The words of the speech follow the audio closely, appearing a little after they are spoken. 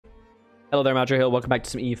Hello there, I'm Aldrahill. Welcome back to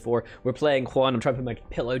some E4. We're playing Juan. I'm trying to put my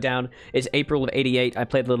pillow down. It's April of 88. I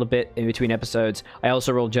played a little bit in between episodes. I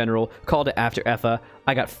also rolled General, called it after Effa.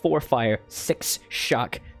 I got 4 Fire, 6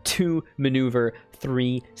 Shock, 2 Maneuver,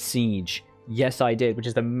 3 Siege. Yes, I did, which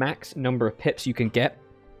is the max number of pips you can get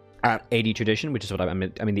at 80 Tradition, which is what I'm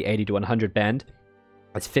in the 80 to 100 band.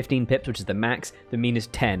 That's 15 pips, which is the max. The mean is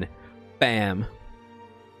 10. Bam.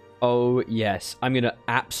 Oh, yes. I'm going to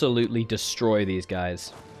absolutely destroy these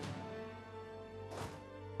guys.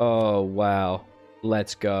 Oh, wow.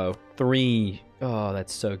 Let's go. 3. Oh,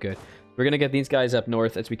 that's so good. We're going to get these guys up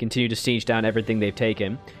north as we continue to siege down everything they've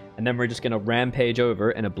taken. And then we're just going to rampage over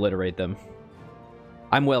and obliterate them.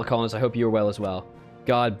 I'm well, Collins. I hope you're well as well.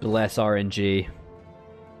 God bless RNG.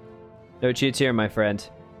 No cheats here, my friend.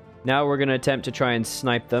 Now we're going to attempt to try and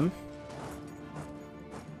snipe them.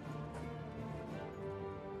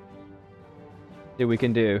 See what we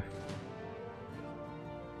can do.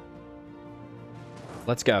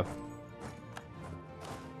 Let's go.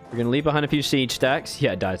 We're going to leave behind a few siege stacks.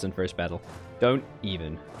 Yeah, it dies in first battle. Don't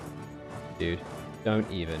even. Dude, don't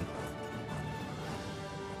even.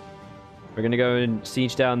 We're going to go and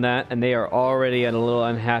siege down that, and they are already a little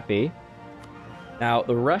unhappy. Now,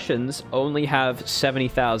 the Russians only have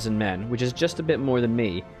 70,000 men, which is just a bit more than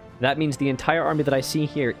me. That means the entire army that I see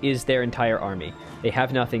here is their entire army. They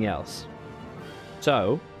have nothing else.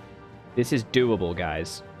 So, this is doable,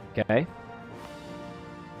 guys. Okay?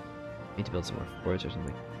 Need to build some more forts or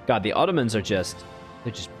something. God, the Ottomans are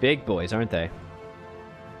they're just big boys, aren't they?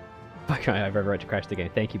 Fuck, I have every right to crash the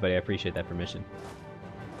game. Thank you, buddy. I appreciate that permission.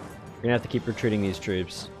 We're gonna have to keep recruiting these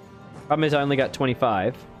troops. Problem is I only got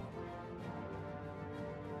 25.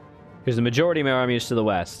 Because the majority of my army is to the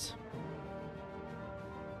west.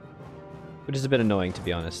 Which is a bit annoying, to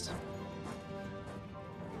be honest.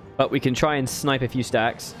 But we can try and snipe a few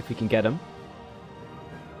stacks, if we can get them.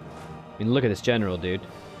 I mean, look at this general, dude.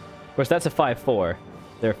 Of course, that's a 5-4.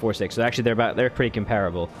 They're 4-6. So actually, they're pretty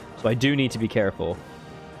comparable. So I do need to be careful.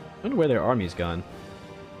 I wonder where their army's gone.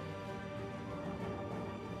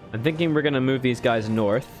 I'm thinking we're going to move these guys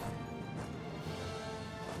north.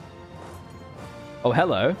 Oh,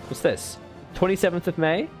 hello. What's this? 27th of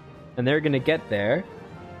May? And they're going to get there.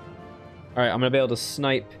 Alright, I'm going to be able to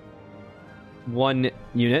snipe 1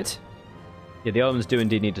 unit. Yeah, the Ottomans do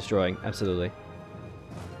indeed need destroying. Absolutely.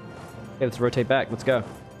 Okay, let's rotate back. Let's go.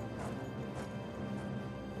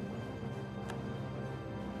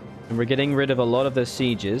 And we're getting rid of a lot of those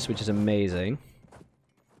sieges, which is amazing.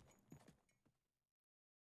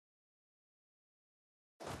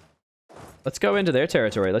 Let's go into their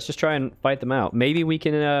territory. Let's just try and fight them out. Maybe we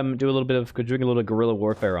can do a little bit of guerrilla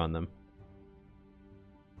warfare on them.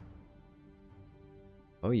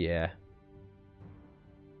 Oh yeah.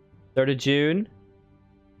 3rd of June.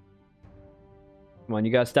 Come on,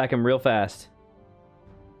 you gotta stack them real fast.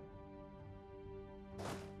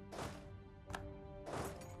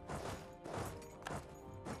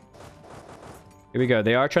 Here we go.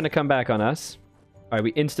 They are trying to come back on us. Alright,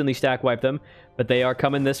 we instantly stack wipe them, but they are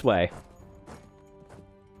coming this way.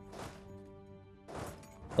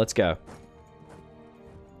 Let's go.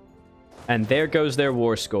 And there goes their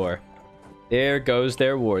war score. There goes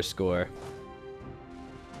their war score.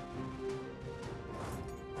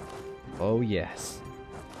 Oh, yes.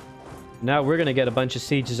 Now we're going to get a bunch of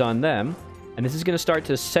sieges on them. And this is going to start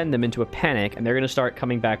to send them into a panic. And they're going to start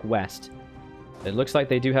coming back west. It looks like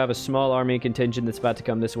they do have a small army contingent that's about to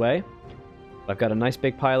come this way. I've got a nice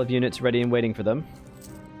big pile of units ready and waiting for them.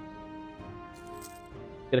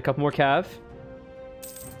 Get a couple more cav.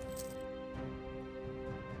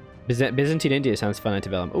 Byzantine India sounds fun to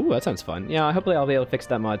develop. Ooh, that sounds fun. Yeah, hopefully I'll be able to fix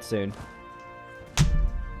that mod soon.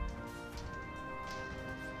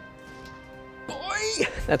 Boy!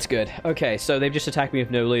 That's good. Okay, so they've just attacked me with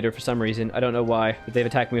no leader for some reason. I don't know why, but they've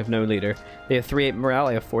attacked me with no leader. They have 3-8 morale,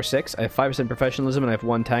 I have 4-6. I have 5% professionalism, and I have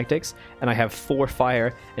 1 tactics. And I have 4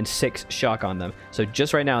 fire and 6 shock on them. So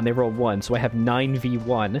just right now, and they rolled 1, so I have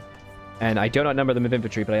 9v1. And I don't outnumber them with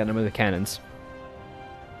infantry, but I outnumber the cannons.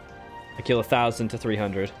 I kill 1,000 to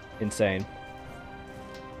 300. Insane.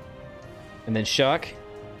 And then shock.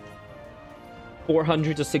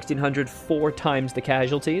 400 to 1,600, 4 times the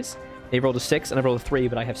casualties. They rolled a 6 and I rolled a 3,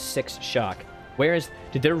 but I have 6 shock.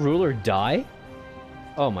 Did their ruler die?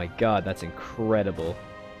 Oh my god, that's incredible.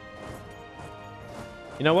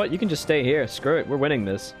 You know what? You can just stay here. Screw it. We're winning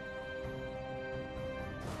this.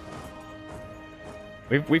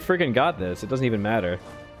 We freaking got this. It doesn't even matter.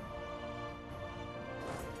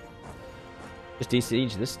 Just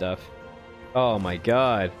de-siege this stuff. Oh my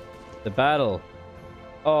god. The battle.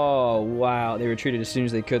 Oh, wow. They retreated as soon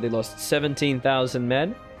as they could. They lost 17,000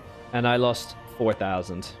 men. And I lost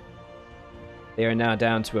 4,000. They are now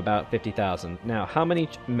down to about 50,000. Now, how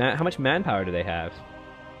much manpower do they have?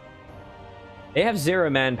 They have 0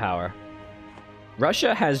 manpower.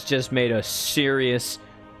 Russia has just made a serious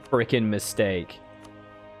freaking mistake.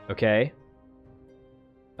 Okay?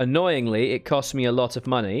 Annoyingly, it cost me a lot of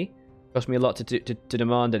money. It cost me a lot to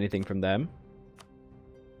demand anything from them.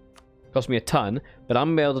 It cost me a ton, but I'm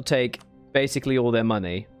going to be able to take basically all their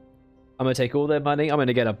money. I'm going to take all their money. I'm going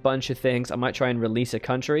to get a bunch of things. I might try and release a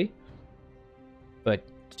country. But,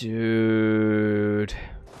 dude...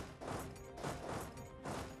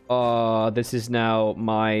 Oh, this is now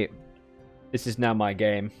my game. This is now my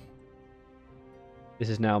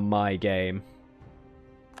game.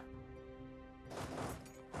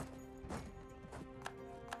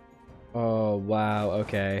 Oh, wow,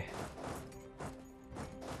 okay.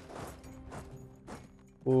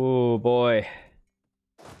 Oh, boy.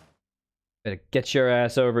 Better get your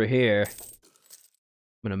ass over here.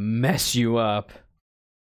 I'm gonna mess you up.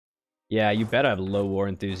 Yeah, you better have low war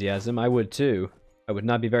enthusiasm. I would too. I would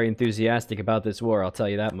not be very enthusiastic about this war, I'll tell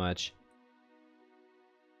you that much.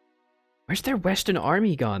 Where's their Western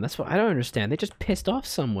army gone? That's what I don't understand. They just pissed off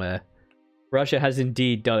somewhere. Russia has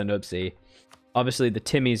indeed done an oopsie. Obviously, the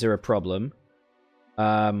Timmies are a problem.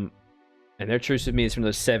 And their truce with me is from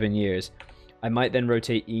those 7 years. I might then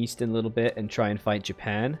rotate east a little bit and try and fight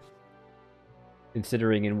Japan.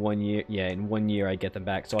 Considering in 1 year, yeah, in 1 year I get them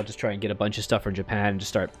back. So I'll just try and get a bunch of stuff from Japan and just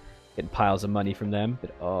start getting piles of money from them.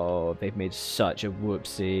 But oh, they've made such a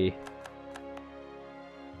whoopsie.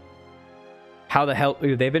 How the hell?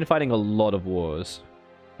 Ooh, they've been fighting a lot of wars.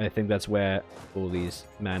 I think that's where all these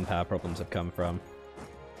manpower problems have come from.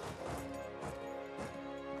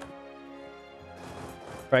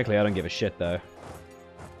 Frankly, I don't give a shit, though.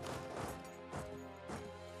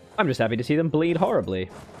 I'm just happy to see them bleed horribly.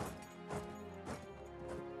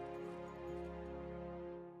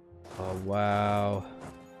 Oh, wow.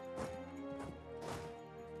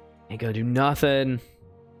 Ain't gonna do nothing.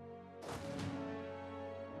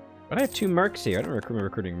 But I have 2 mercs here. I don't remember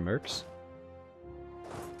recruiting mercs.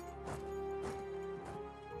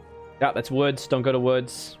 Yeah, that's woods. Don't go to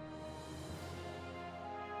woods.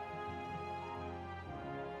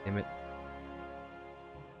 Damn it.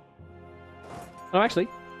 Oh, actually,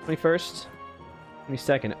 21st,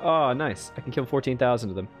 22nd. Oh, nice. I can kill 14,000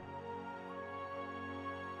 of them.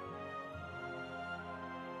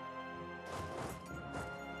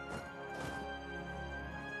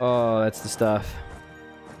 Oh, that's the stuff.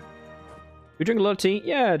 We drink a lot of tea?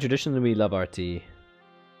 Yeah, traditionally we love our tea.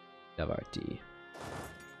 Love our tea.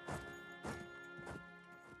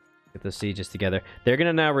 Get those sieges together. They're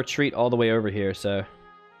gonna now retreat all the way over here, so...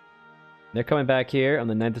 They're coming back here on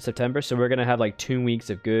the 9th of September, so we're gonna have like 2 weeks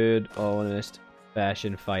of good, honest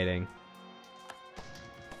fashion fighting.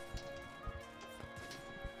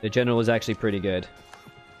 The general is actually pretty good.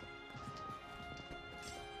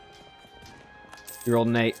 You're old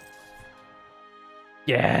Nate.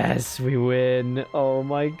 Yes, we win. Oh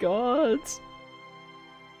my god.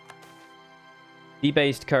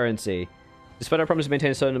 Debased currency. Despite our promise to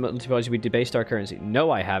maintain a certain amount of technology, we debased our currency.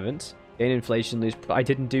 No, I haven't. Gain inflation, lose... I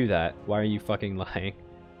didn't do that. Why are you fucking lying?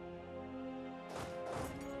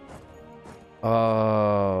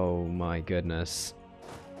 Oh my goodness.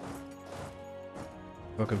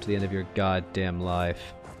 Welcome to the end of your goddamn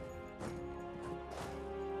life.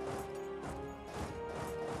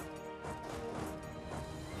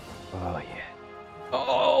 Oh, yeah.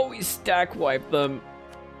 Oh, we stack wiped them.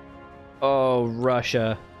 Oh,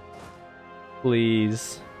 Russia.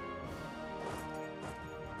 Please.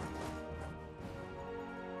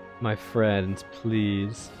 My friends,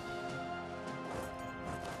 please.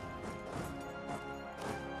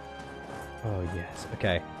 Oh, yes.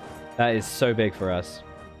 Okay. That is so big for us.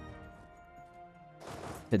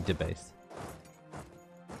 Debased.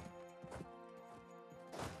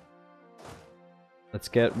 Let's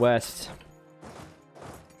get west.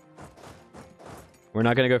 We're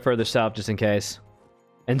not going to go further south just in case.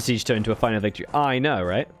 And siege turn into a final victory. I know,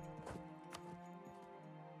 right?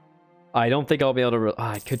 I don't think I'll be able to... Oh,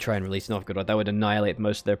 I could try and release Novgorod. That would annihilate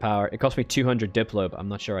most of their power. It cost me 200 Diplo, but I'm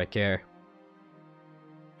not sure I care.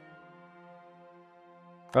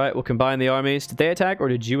 Alright, we'll combine the armies. Did they attack or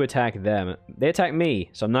did you attack them? They attacked me,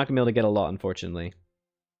 so I'm not going to be able to get a lot, unfortunately.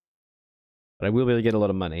 But I will be able to get a lot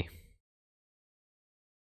of money.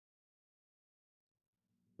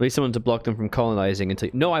 At least someone to block them from colonizing until...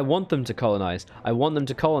 No, I want them to colonize. I want them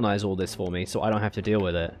to colonize all this for me, so I don't have to deal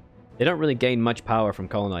with it. They don't really gain much power from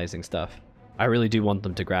colonizing stuff. I really do want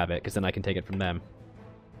them to grab it, because then I can take it from them.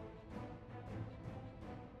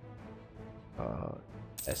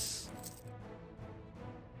 Yes.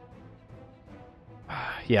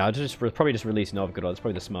 Yeah, I'll probably just release Novgorod. That's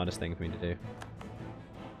probably the smartest thing for me to do.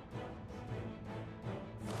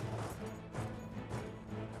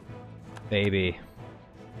 Baby.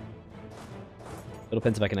 It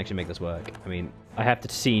depends if I can actually make this work. I mean, I have to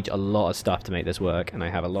siege a lot of stuff to make this work, and I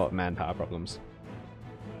have a lot of manpower problems.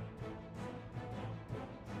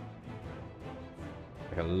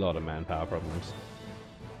 Like a lot of manpower problems.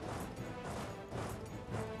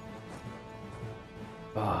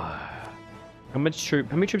 How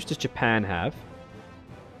many troops does Japan have?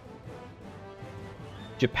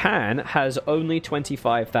 Japan has only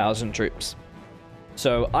 25,000 troops.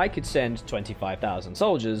 So I could send 25,000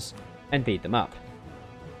 soldiers and beat them up.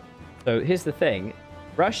 So here's the thing.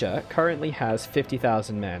 Russia currently has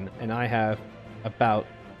 50,000 men, and I have about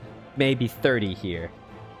maybe 30 here.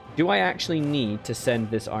 Do I actually need to send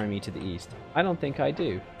this army to the east? I don't think I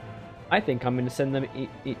do. I think I'm going to send them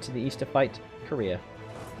to the east to fight Korea.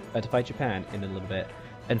 To fight Japan in a little bit.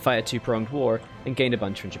 And fight a two-pronged war and gain a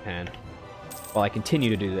bunch from Japan. While I continue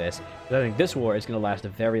to do this. But I think this war is going to last a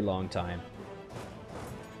very long time.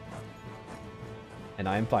 And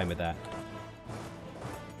I am fine with that.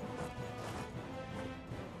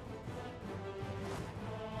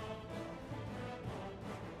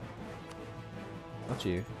 Not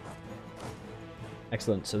you.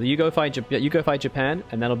 Excellent. So you go fight Japan,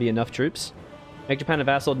 and that'll be enough troops. Make Japan a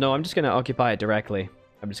vassal. No, I'm just going to occupy it directly.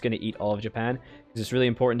 I'm just going to eat all of Japan, because it's really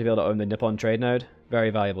important to be able to own the Nippon trade node.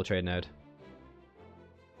 Very valuable trade node.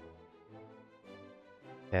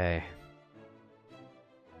 Okay.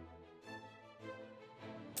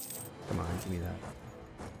 Come on, give me that.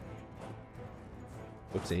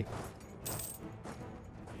 Whoopsie.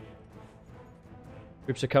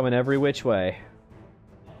 Troops are coming every which way.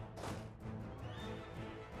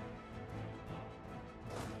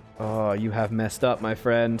 Oh, you have messed up, my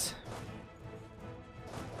friend.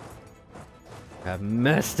 You have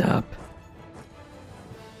messed up.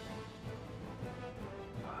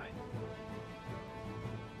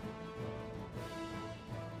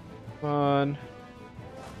 Come on.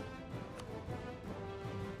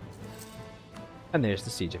 And there's the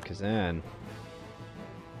Siege of Kazan.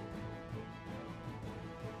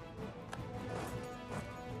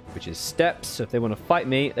 Which is steps, so if they want to fight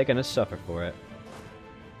me, they're going to suffer for it.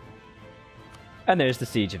 And there's the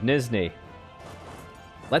Siege of Nizhny.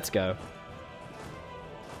 Let's go.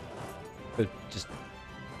 Just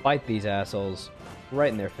fight these assholes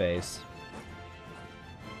right in their face.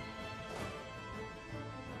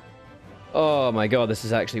 Oh my god, this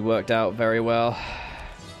has actually worked out very well.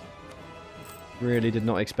 Really did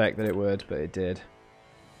not expect that it would, but it did.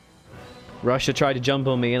 Russia tried to jump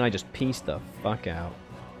on me and I just pieced the fuck out.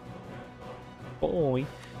 Boy.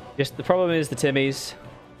 Just the problem is the Timmies.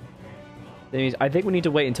 I think we need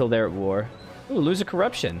to wait until they're at war. Ooh, lose a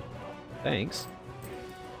corruption. Thanks.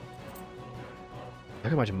 Look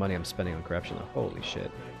how much money I'm spending on corruption though. Holy shit.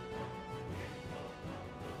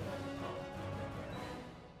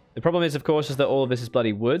 The problem is, of course, is that all of this is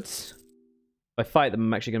bloody woods. If I fight them,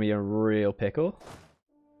 I'm actually going to be in a real pickle.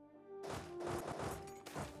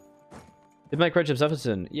 Did my corruption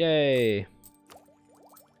Sufferson. Yay!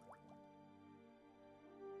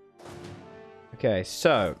 Okay,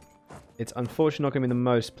 so it's unfortunately not going to be the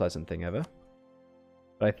most pleasant thing ever.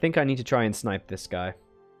 But I think I need to try and snipe this guy.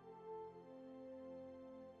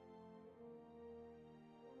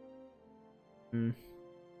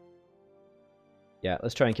 Yeah,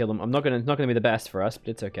 let's try and kill them. It's not gonna be the best for us, but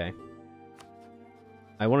it's okay.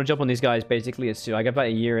 I want to jump on these guys basically as soon. I got about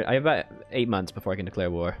a year. I have about 8 months before I can declare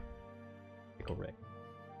war. Pickle Rick.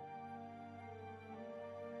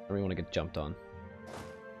 I really want to get jumped on.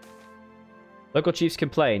 Local chiefs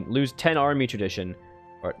complain. Lose 10 army tradition.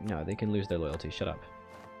 Or no, they can lose their loyalty. Shut up.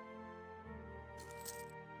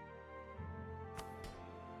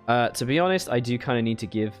 To be honest, I do kind of need to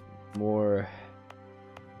give more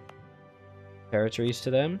territories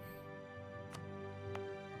to them.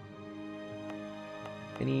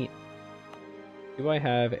 Do I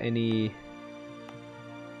have any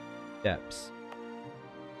depths?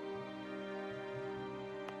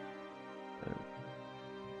 Come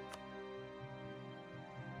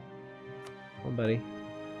on, buddy.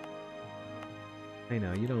 I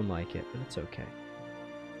know, you don't like it, but it's okay.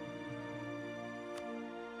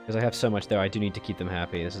 Because I have so much there, I do need to keep them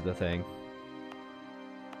happy. This is the thing.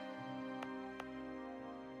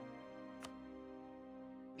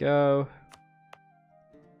 Go.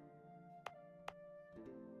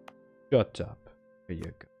 Shut up. Here you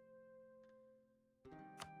go.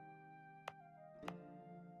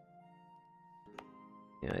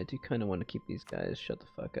 Yeah, I do kind of want to keep these guys shut the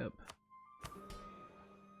fuck up.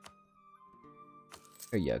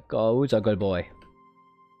 There you go. Who's a good boy?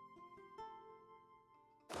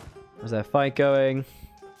 How's that fight going?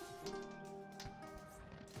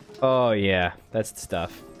 Oh, yeah. That's the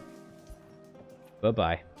stuff.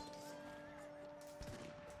 Bye-bye.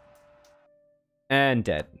 And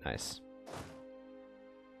dead. Nice.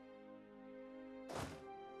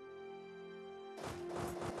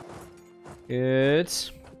 Good.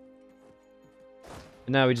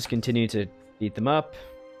 And now we just continue to beat them up.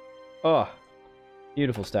 Oh,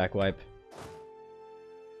 beautiful stack wipe.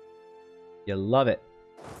 You love it.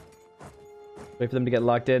 Wait for them to get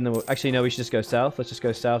locked in. Then we'll... Actually, no, we should just go south. Let's just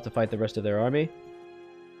go south to fight the rest of their army.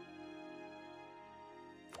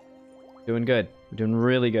 Doing good. We're doing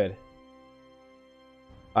really good.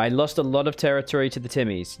 I lost a lot of territory to the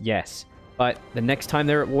Timmies, yes. But the next time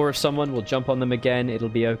they're at war with someone, we'll jump on them again. It'll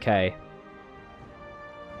be okay.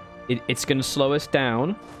 It's going to slow us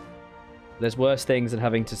down. There's worse things than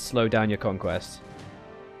having to slow down your conquest.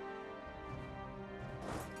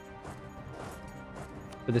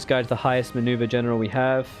 But this guy's the highest maneuver general we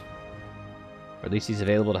have. Or at least he's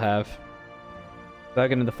available to have.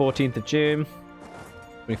 Back into the 14th of June.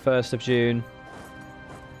 21st of June.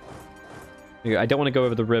 I don't want to go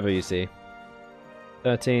over the river, you see.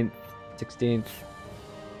 13th, 16th.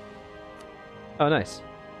 Oh, nice.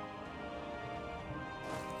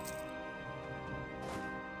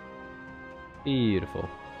 Beautiful.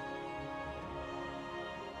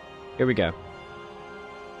 Here we go.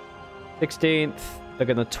 16th. Look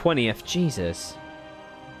at the 20th. Jesus.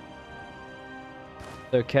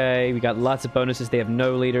 Okay, we got lots of bonuses. They have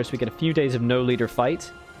no leader, so we get a few days of no leader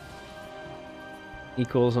fight.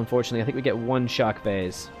 Equals, unfortunately. I think we get one shock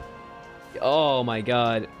phase. Oh my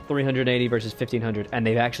god. 380 versus 1500. And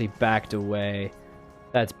they've actually backed away.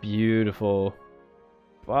 That's beautiful.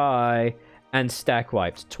 Bye. And stack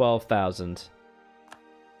wiped. 12,000.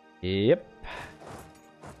 Yep.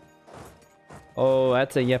 Oh,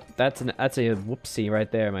 that's a yep. That's a whoopsie right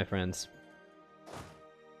there, my friends.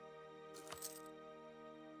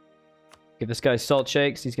 Give this guy salt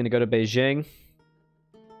shakes. He's going to go to Beijing.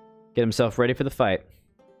 Get himself ready for the fight.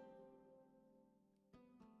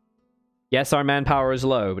 Yes, our manpower is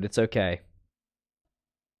low, but it's okay.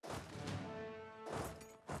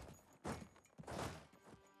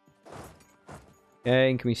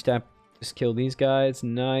 Okay, and can we just kill these guys?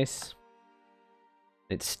 Nice.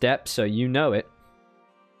 It's steps, so you know it.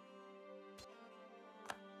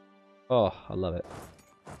 Oh, I love it.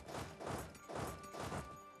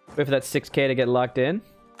 Wait for that 6k to get locked in.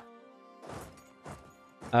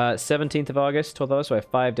 17th of August, 12th of August, so I have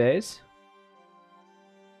 5 days.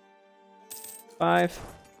 5.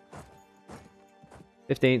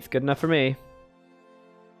 15th, good enough for me.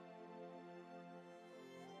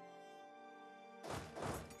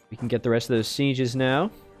 We can get the rest of those sieges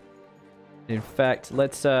now. In fact,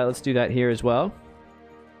 let's do that here as well.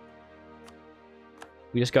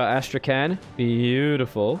 We just got Astrakhan.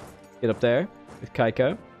 Beautiful. Get up there with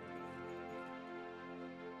Kaiko.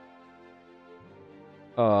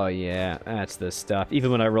 Oh yeah, that's the stuff.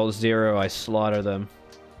 Even when I roll 0, I slaughter them.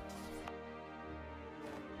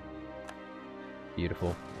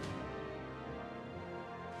 Beautiful.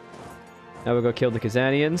 Now we'll go kill the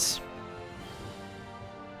Kazanians.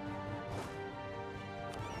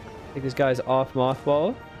 Take this guy's off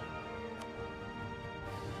mothball.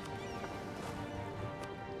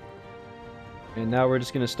 And now we're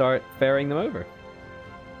just going to start ferrying them over.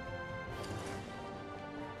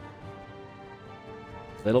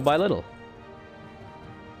 Little by little.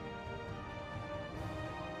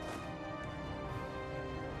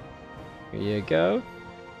 Here you go.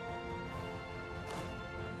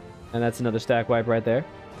 And that's another stack wipe right there.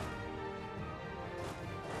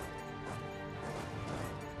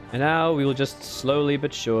 And now we will just slowly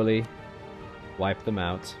but surely wipe them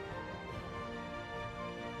out.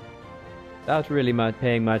 Without really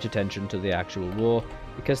paying much attention to the actual war,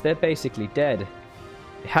 because they're basically dead.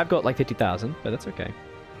 They have got like 50,000, but that's okay.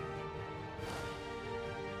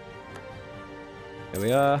 There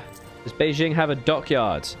we are. Does Beijing have a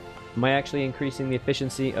dockyard? Am I actually increasing the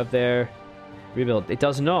efficiency of their rebuild? It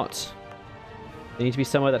does not. They need to be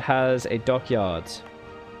somewhere that has a dockyard.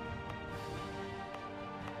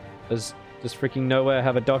 Does freaking nowhere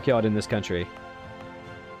have a dockyard in this country?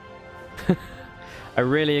 I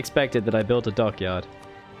really expected that I built a dockyard.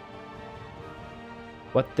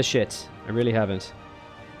 What the shit? I really haven't.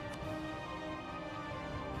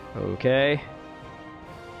 Okay.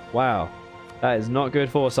 Wow. That is not good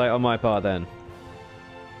foresight on my part then.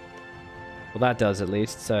 Well, that does at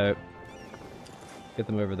least, so... Get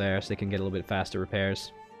them over there so they can get a little bit faster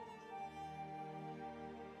repairs.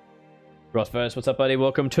 Ross first, what's up, buddy?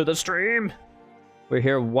 Welcome to the stream! We're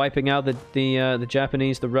here wiping out the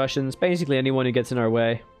Japanese, the Russians, basically anyone who gets in our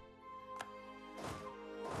way.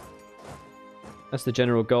 That's the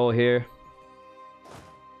general goal here.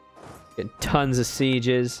 Getting tons of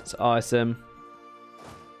sieges. It's awesome.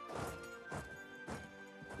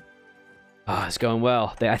 Ah, it's going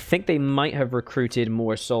well. I think they might have recruited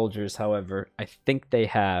more soldiers, however. I think they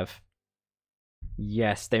have.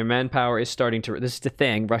 Yes, their manpower is starting to... This is the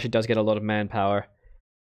thing. Russia does get a lot of manpower.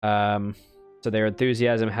 So their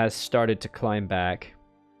enthusiasm has started to climb back.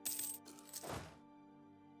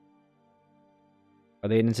 Are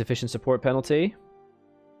they an insufficient support penalty?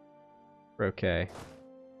 We're okay.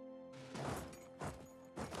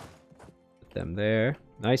 Put them there.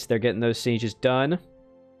 Nice, they're getting those sieges done.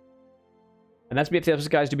 And that's me for the episode,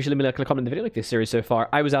 guys. Do be sure to leave me a like and a comment in the video like this series so far.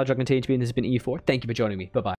 I was Aldrahill, and this has been E4. Thank you for joining me. Bye-bye.